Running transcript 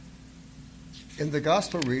In the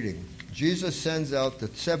gospel reading, Jesus sends out the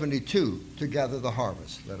 72 to gather the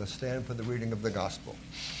harvest. Let us stand for the reading of the gospel.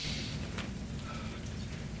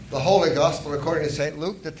 The Holy Gospel according to St.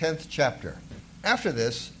 Luke, the 10th chapter. After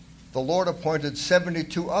this, the Lord appointed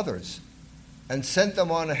 72 others and sent them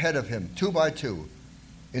on ahead of him, 2 by 2,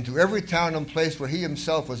 into every town and place where he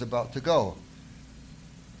himself was about to go.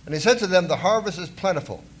 And he said to them, "The harvest is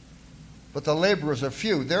plentiful, but the laborers are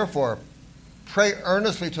few. Therefore, pray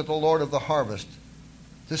earnestly to the Lord of the harvest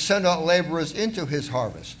to send out laborers into his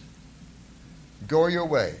harvest. Go your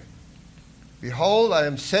way. Behold, I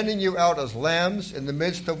am sending you out as lambs in the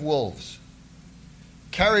midst of wolves.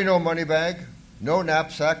 Carry no money bag, no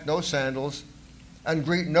knapsack, no sandals, and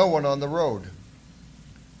greet no one on the road.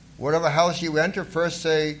 Whatever house you enter, first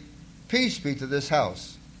say, 'Peace be to this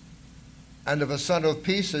house.' And if a son of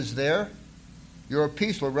peace is there, your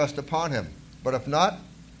peace will rest upon him. But if not,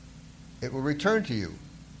 it will return to you.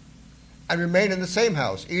 And remain in the same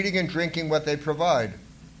house, eating and drinking what they provide,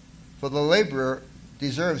 for the laborer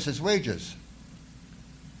deserves his wages.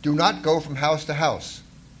 Do not go from house to house.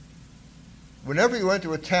 Whenever you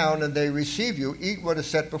enter a town and they receive you, eat what is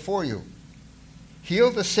set before you.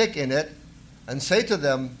 Heal the sick in it, and say to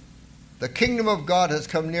them, 'The kingdom of God has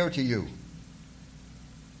come near to you.'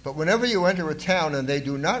 But whenever you enter a town and they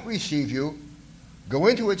do not receive you, go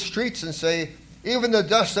into its streets and say, 'Even the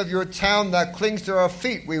dust of your town that clings to our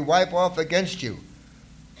feet we wipe off against you.'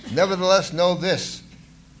 Nevertheless, know this,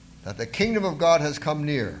 that the kingdom of God has come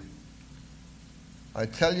near. I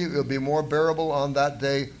tell you, it will be more bearable on that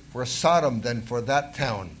day for Sodom than for that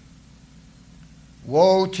town.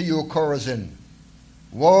 Woe to you, Chorazin!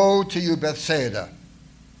 Woe to you, Bethsaida!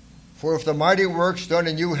 For if the mighty works done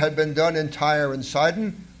in you had been done in Tyre and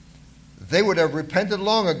Sidon, they would have repented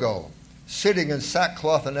long ago, sitting in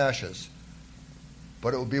sackcloth and ashes.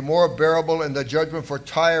 But it will be more bearable in the judgment for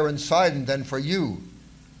Tyre and Sidon than for you.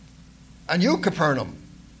 And you, Capernaum,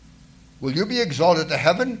 will you be exalted to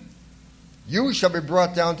heaven? You shall be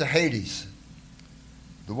brought down to Hades.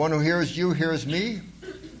 The one who hears you hears me,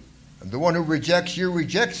 and the one who rejects you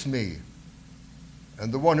rejects me,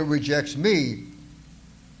 and the one who rejects me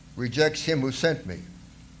rejects him who sent me."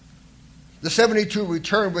 The 72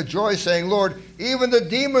 returned with joy, saying, "Lord, even the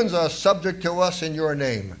demons are subject to us in your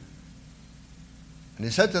name." And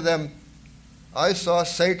he said to them, "I saw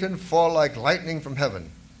Satan fall like lightning from heaven.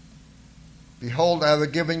 Behold, I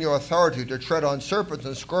have given you authority to tread on serpents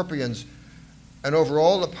and scorpions and over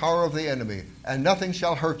all the power of the enemy, and nothing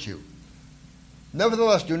shall hurt you.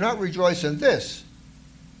 Nevertheless, do not rejoice in this,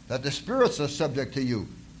 that the spirits are subject to you,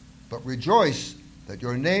 but rejoice that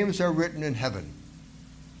your names are written in heaven."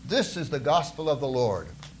 This is the gospel of the Lord.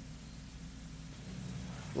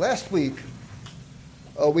 Last week,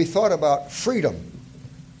 we thought about freedom,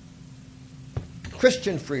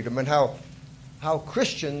 Christian freedom, and how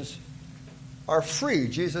Christians are free.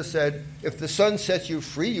 Jesus said, "If the Son sets you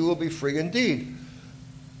free, you will be free indeed."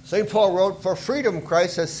 St. Paul wrote, "For freedom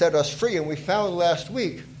Christ has set us free." And we found last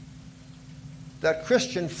week that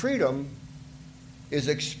Christian freedom is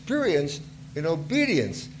experienced in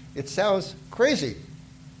obedience. It sounds crazy,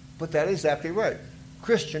 but that is exactly right.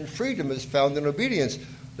 Christian freedom is found in obedience.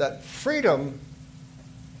 That freedom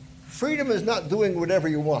is not doing whatever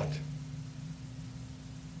you want.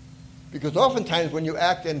 Because oftentimes when you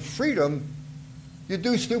act in freedom, you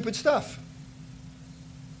do stupid stuff.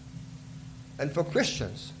 And for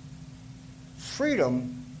Christians,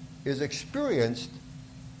 freedom is experienced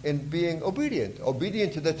in being obedient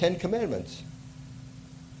to the 10 Commandments.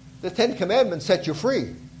 The 10 Commandments set you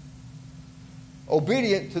free.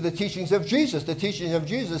 Obedient to the teachings of Jesus. The teachings of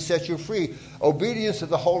Jesus set you free. Obedience to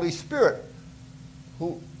the Holy Spirit,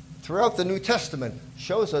 who throughout the New Testament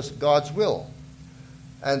shows us God's will.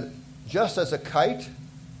 And just as a kite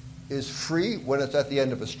is free when it's at the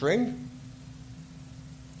end of a string,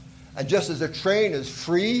 and just as a train is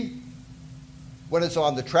free when it's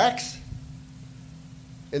on the tracks,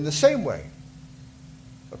 in the same way,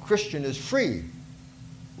 a Christian is free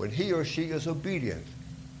when he or she is obedient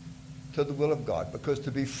to the will of God. Because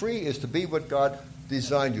to be free is to be what God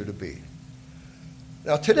designed you to be.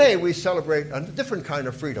 Now today we celebrate a different kind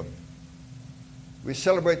of freedom. We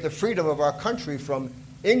celebrate the freedom of our country from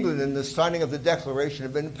England in the signing of the Declaration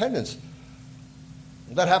of Independence.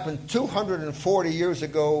 That happened 240 years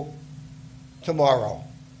ago tomorrow.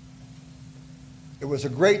 It was a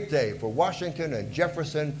great day for Washington and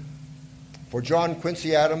Jefferson, for John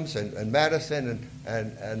Quincy Adams and Madison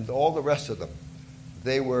and all the rest of them.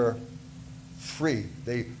 They were free.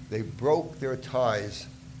 They broke their ties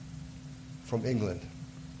from England.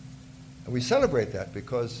 And we celebrate that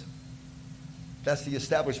because That's the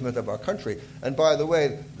establishment of our country. And by the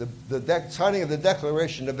way, the signing of the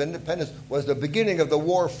Declaration of Independence was the beginning of the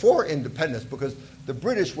war for independence, because the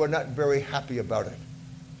British were not very happy about it,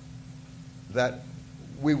 that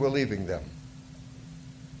we were leaving them.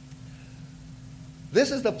 This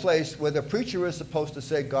is the place where the preacher is supposed to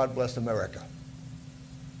say, God bless America.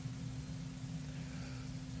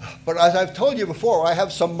 But as I've told you before, I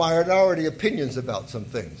have some minority opinions about some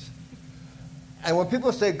things. And when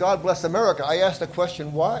people say, God bless America, I ask the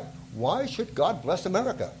question, why? Why should God bless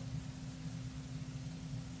America?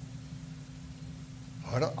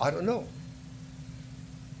 I don't know.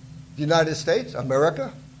 The United States,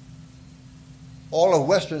 America, all of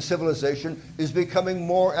Western civilization is becoming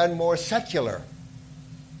more and more secular.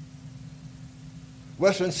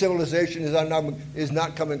 Western civilization is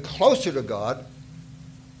not coming closer to God.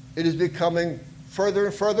 It is becoming further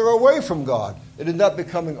and further away from God. It is not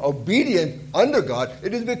becoming obedient under God.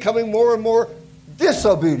 It is becoming more and more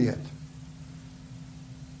disobedient.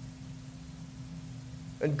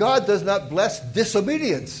 And God does not bless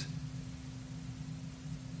disobedience.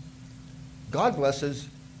 God blesses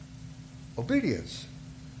obedience.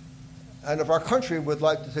 And if our country would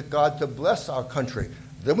like God to bless our country,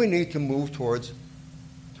 then we need to move towards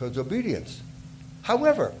obedience.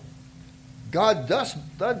 However, God does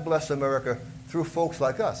bless America through folks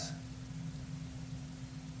like us.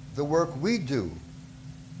 The work we do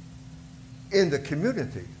in the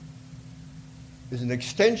community is an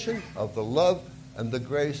extension of the love and the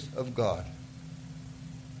grace of God.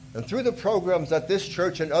 And through the programs that this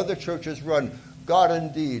church and other churches run, God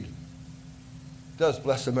indeed does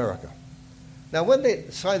bless America. Now, when they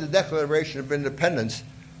signed the Declaration of Independence,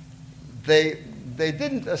 they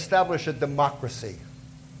didn't establish a democracy.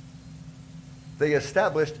 They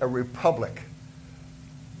established a republic.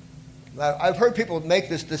 Now, I've heard people make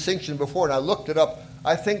this distinction before, and I looked it up.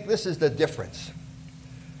 I think this is the difference.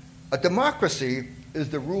 A democracy is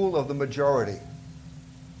the rule of the majority.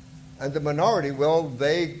 And the minority, well,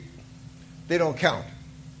 they don't count.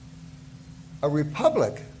 A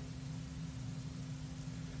republic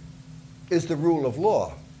is the rule of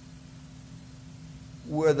law,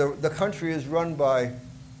 where the country is run by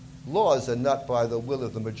laws and not by the will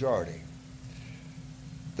of the majority.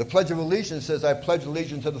 The Pledge of Allegiance says, I pledge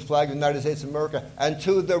allegiance to the flag of the United States of America and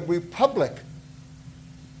to the republic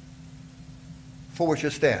for which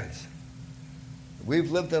it stands. We've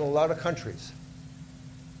lived in a lot of countries.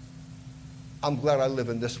 I'm glad I live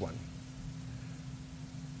in this one.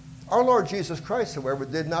 Our Lord Jesus Christ, however,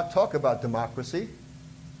 did not talk about democracy.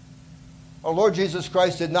 Our Lord Jesus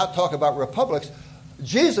Christ did not talk about republics.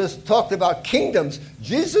 Jesus talked about kingdoms.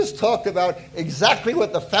 Jesus talked about exactly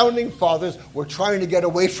what the founding fathers were trying to get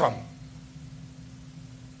away from.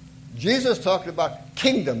 Jesus talked about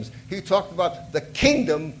kingdoms. He talked about the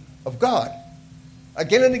kingdom of God.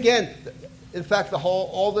 Again and again, in fact,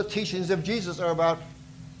 all the teachings of Jesus are about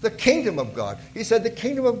the kingdom of God. He said the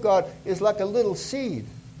kingdom of God is like a little seed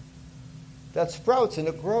that sprouts and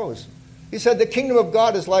it grows. He said the kingdom of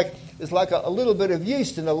God is like a little bit of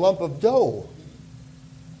yeast in a lump of dough.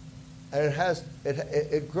 And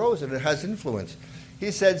it grows and it has influence.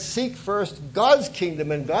 He said, seek first God's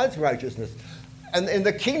kingdom and God's righteousness. And in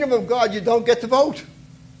the kingdom of God, you don't get to vote.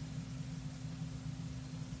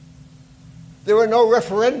 There are no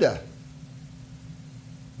referenda.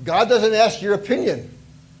 God doesn't ask your opinion.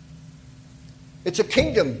 It's a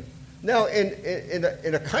kingdom. Now, in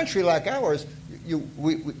a country like ours,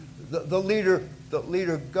 the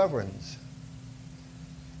leader governs.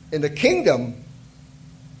 In the kingdom,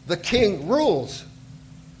 the king rules.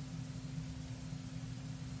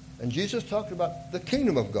 And Jesus talked about the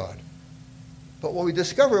kingdom of God. But what we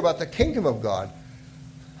discover about the kingdom of God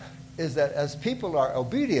is that as people are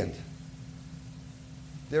obedient,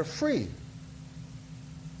 they're free.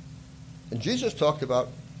 And Jesus talked about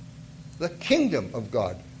the kingdom of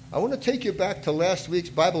God. I want to take you back to last week's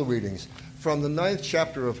Bible readings from the 9th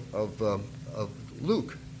chapter of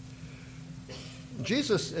Luke.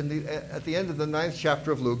 Jesus, at the end of the 9th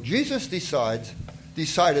chapter of Luke, Jesus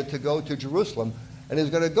decided to go to Jerusalem, and he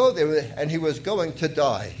was going to go there, and he was going to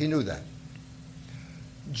die. He knew that.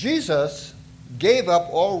 Jesus gave up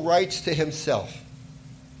all rights to himself.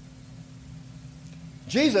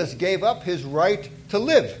 Jesus gave up his right to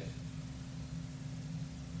live.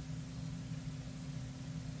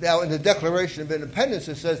 Now, in the Declaration of Independence,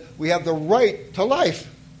 it says we have the right to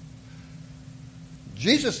life.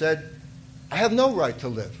 Jesus said, I have no right to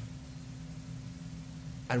live.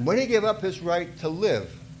 And when he gave up his right to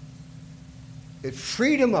live, it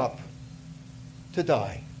freed him up to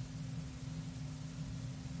die.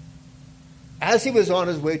 As he was on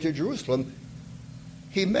his way to Jerusalem,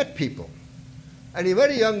 he met people And he met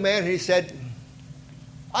a young man, and he said,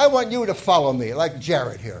 I want you to follow me, like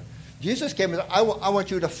Jared here. Jesus came and said, I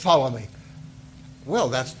want you to follow me. Well,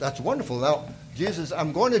 that's wonderful. Now, Jesus,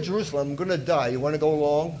 I'm going to Jerusalem. I'm going to die. You want to go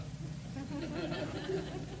along?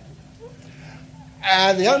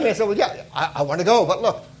 And the young man said, well, yeah, I want to go. But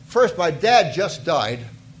look, first, my dad just died.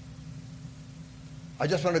 I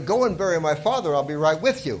just want to go and bury my father. I'll be right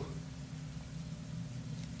with you.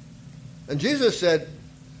 And Jesus said,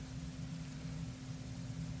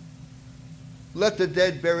 let the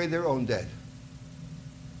dead bury their own dead.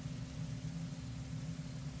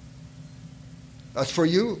 As for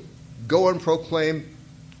you, go and proclaim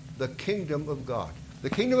the kingdom of God. The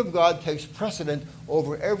kingdom of God takes precedent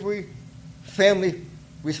over every family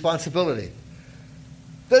responsibility.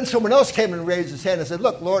 Then someone else came and raised his hand and said,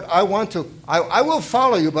 look, Lord, I will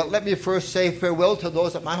follow you, but let me first say farewell to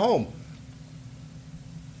those at my home.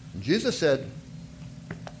 And Jesus said,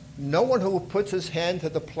 no one who puts his hand to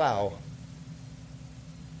the plow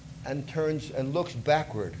and turns and looks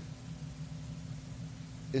backward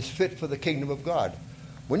is fit for the kingdom of God.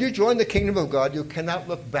 When you join the kingdom of God, you cannot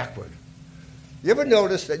look backward. You ever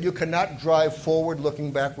notice that you cannot drive forward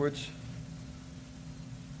looking backwards?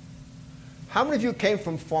 How many of you came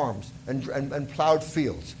from farms and plowed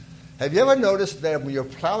fields? Have you ever noticed that when you're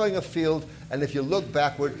plowing a field and if you look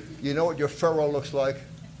backward, you know what your furrow looks like?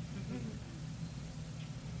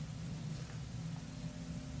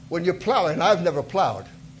 When you plow, and I've never plowed,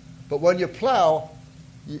 but when you plow,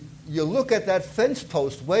 you look at that fence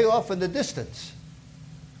post way off in the distance,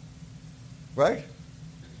 right?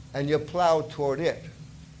 And you plow toward it.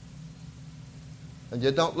 And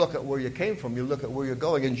you don't look at where you came from, you look at where you're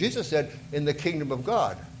going. And Jesus said, in the kingdom of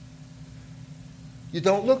God, you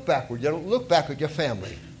don't look backward. You don't look back at your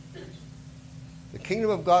family. The kingdom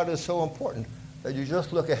of God is so important that you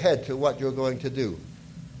just look ahead to what you're going to do.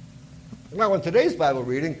 Now, in today's Bible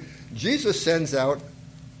reading, Jesus sends out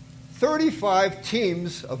 35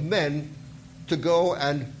 teams of men to go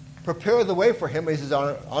and prepare the way for him as he's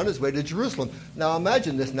on his way to Jerusalem. Now,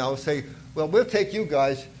 imagine this now. Say, well, we'll take you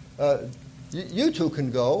guys. You two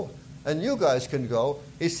can go, and you guys can go.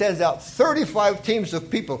 He sends out 35 teams of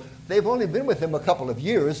people. They've only been with him a couple of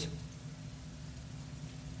years.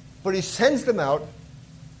 But he sends them out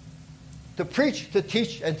to preach, to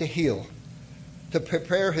teach, and to heal, to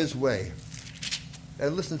prepare his way.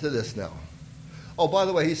 And listen to this now. Oh, by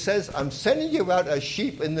the way, he says, I'm sending you out as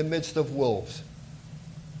sheep in the midst of wolves.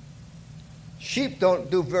 Sheep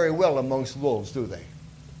don't do very well amongst wolves, do they?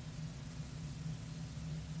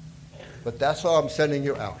 But that's how I'm sending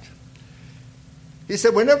you out. He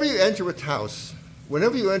said, whenever you enter a house,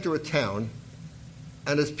 whenever you enter a town,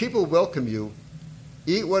 and as people welcome you,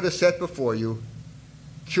 eat what is set before you,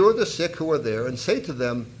 cure the sick who are there, and say to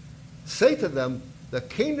them, the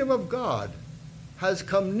kingdom of God has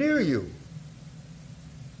come near you.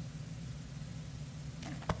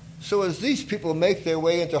 So as these people make their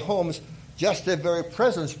way into homes, just their very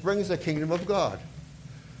presence brings the kingdom of God.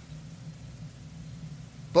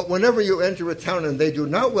 But whenever you enter a town and they do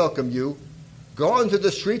not welcome you, go into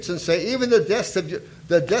the streets and say, even the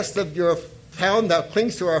dust of your town that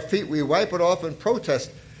clings to our feet, we wipe it off and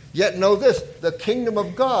protest. Yet know this, the kingdom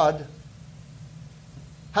of God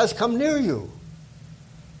has come near you.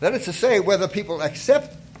 That is to say, whether people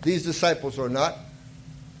accept these disciples or not,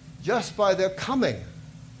 just by their coming,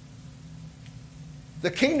 the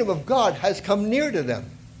kingdom of God has come near to them.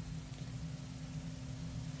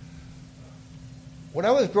 When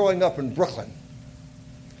I was growing up in Brooklyn,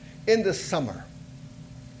 in the summer,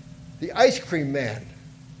 the ice cream man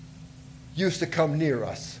used to come near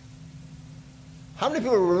us. How many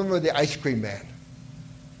people remember the ice cream man?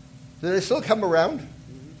 Do they still come around?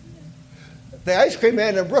 The ice cream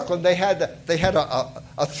man in Brooklyn, they had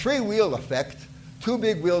a three-wheel effect, two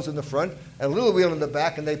big wheels in the front and a little wheel in the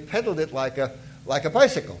back, and they pedaled it like a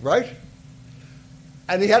bicycle, right?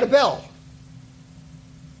 And he had a bell.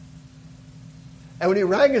 And when he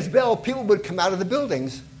rang his bell, people would come out of the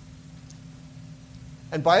buildings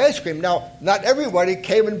and buy ice cream. Now, not everybody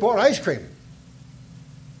came and bought ice cream.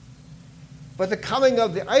 But the coming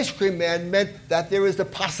of the ice cream man meant that there was the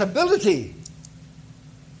possibility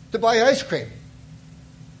to buy ice cream.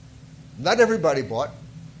 Not everybody bought,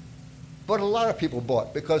 but a lot of people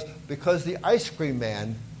bought because the ice cream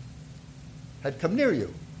man had come near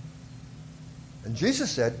you. And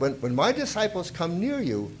Jesus said, when my disciples come near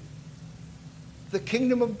you, the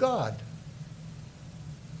kingdom of God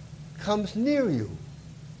comes near you.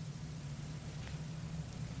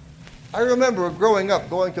 I remember growing up,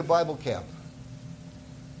 going to Bible camp,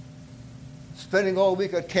 spending all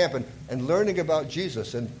week at camp and learning about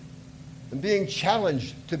Jesus and being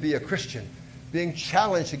challenged to be a Christian. being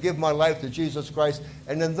challenged to give my life to Jesus Christ.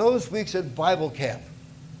 And in those weeks at Bible camp,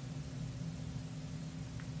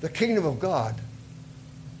 the kingdom of God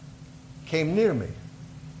came near me.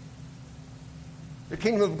 The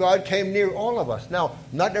kingdom of God came near all of us. Now,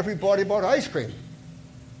 not everybody bought ice cream.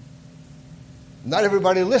 Not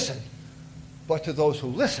everybody listened. But to those who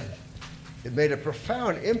listened, it made a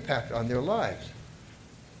profound impact on their lives.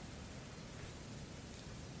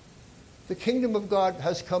 The kingdom of God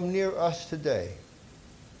has come near us today,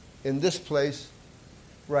 in this place,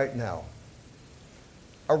 right now.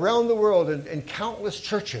 Around the world, in countless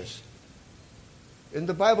churches, in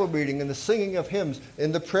the Bible reading, in the singing of hymns,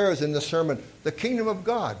 in the prayers, in the sermon, the kingdom of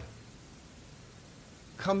God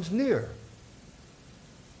comes near.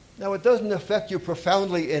 Now, it doesn't affect you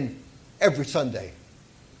profoundly in every Sunday.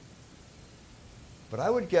 But I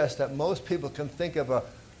would guess that most people can think of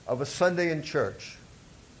a Sunday in church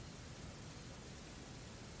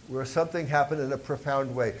where something happened in a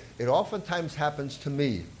profound way. It oftentimes happens to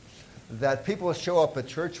me that people show up at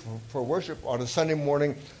church for worship on a Sunday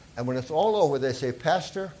morning, and when it's all over, they say,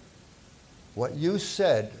 "Pastor, what you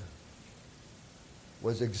said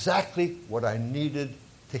was exactly what I needed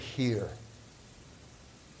to hear."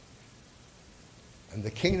 And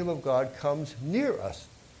the kingdom of God comes near us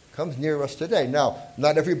today. Now,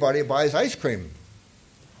 not everybody buys ice cream.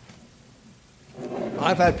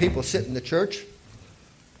 I've had people sit in the church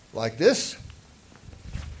like this.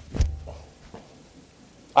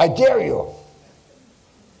 "I dare you.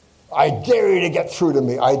 I dare you to get through to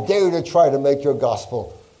me. I dare you to try to make your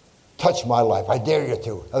gospel touch my life. I dare you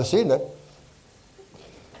to." I've seen it.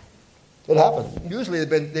 It happens. Usually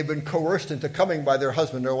they've been coerced into coming by their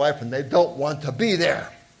husband or wife, and they don't want to be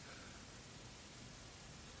there.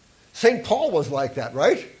 St. Paul was like that,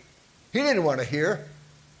 right? He didn't want to hear.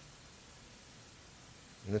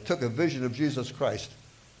 And it took a vision of Jesus Christ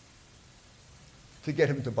to get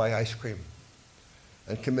him to buy ice cream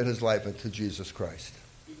and commit his life into Jesus Christ.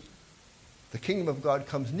 The kingdom of God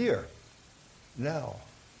comes near now.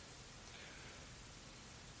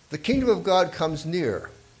 The kingdom of God comes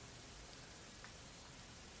near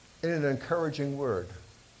in an encouraging word.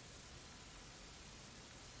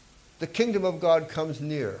 The kingdom of God comes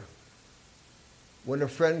near when a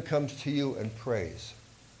friend comes to you and prays.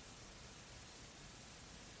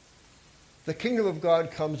 The kingdom of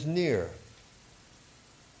God comes near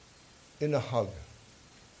in a hug,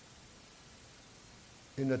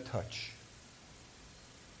 in a touch,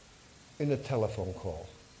 in a telephone call.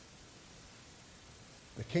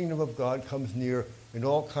 The kingdom of God comes near in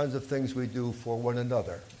all kinds of things we do for one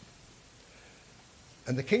another.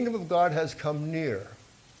 And the kingdom of God has come near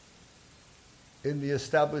in the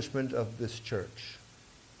establishment of this church.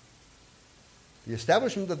 The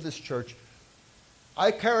establishment of this church,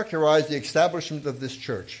 I characterize the establishment of this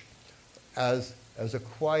church as a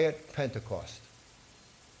quiet Pentecost.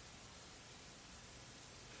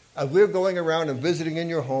 As we're going around and visiting in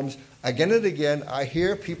your homes, again and again, I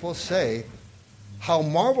hear people say how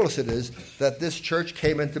marvelous it is that this church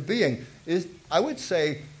came into being. I would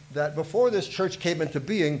say that before this church came into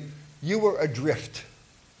being, you were adrift.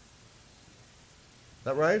 Is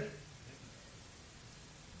that right?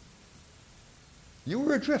 You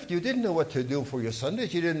were adrift. You didn't know what to do for your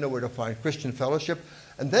Sundays. You didn't know where to find Christian fellowship.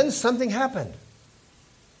 And then something happened.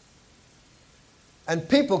 And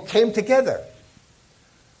people came together.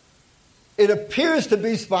 It appears to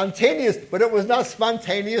be spontaneous, but it was not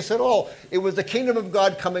spontaneous at all. It was the kingdom of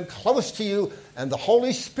God coming close to you, and the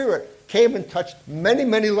Holy Spirit came and touched many,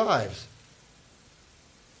 many lives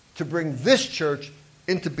to bring this church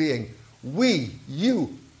into being.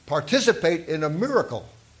 You participate in a miracle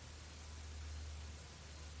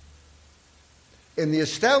in the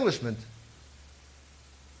establishment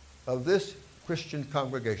of this Christian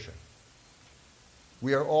congregation.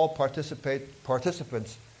 We are all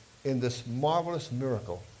participants in this marvelous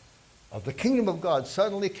miracle of the kingdom of God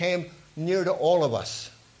suddenly came near to all of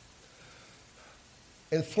us.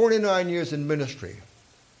 In 49 years in ministry,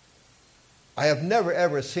 I have never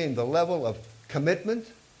ever seen the level of commitment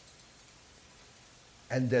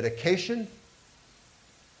and dedication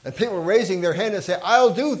and people raising their hand and say,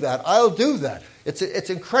 "I'll do that, I'll do that." It's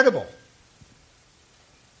incredible.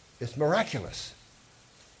 It's miraculous.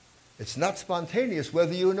 It's not spontaneous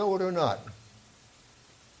whether you know it or not.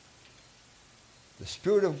 The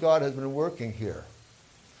Spirit of God has been working here.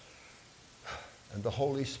 And the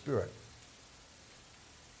Holy Spirit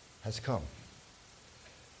has come.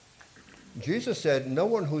 Jesus said, "No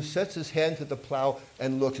one who sets his hand to the plow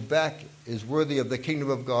and looks back is worthy of the kingdom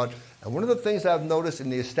of God." And one of the things I've noticed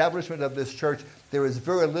in the establishment of this church, there is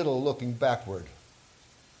very little looking backward.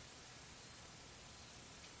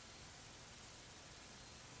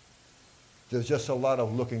 there's just a lot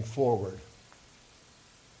of looking forward.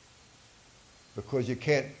 Because you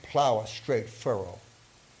can't plow a straight furrow.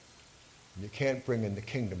 And you can't bring in the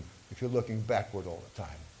kingdom if you're looking backward all the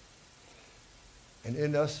time. And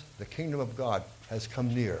in us, the kingdom of God has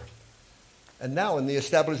come near. And now in the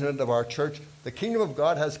establishment of our church, the kingdom of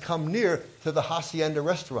God has come near to the Hacienda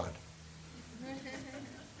restaurant.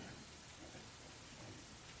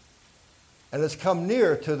 And it's come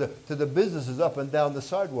near to the businesses up and down the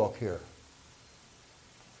sidewalk here.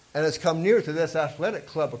 And it's come near to this athletic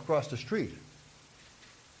club across the street.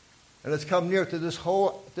 And it's come near to this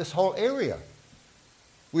whole area.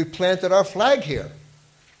 We planted our flag here.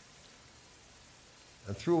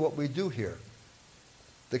 And through what we do here,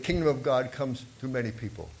 the kingdom of God comes to many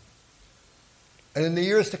people. And in the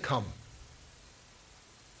years to come,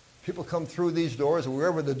 people come through these doors,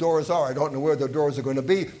 wherever the doors are. I don't know where the doors are going to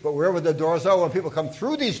be, but wherever the doors are, when people come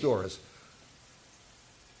through these doors,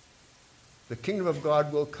 the kingdom of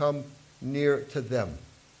God will come near to them.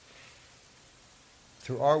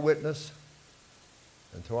 Through our witness,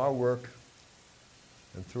 and through our work,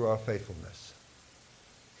 and through our faithfulness.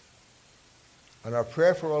 And our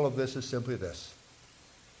prayer for all of this is simply this: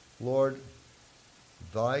 Lord,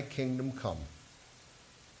 thy kingdom come.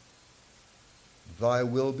 Thy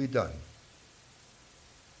will be done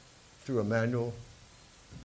through Emmanuel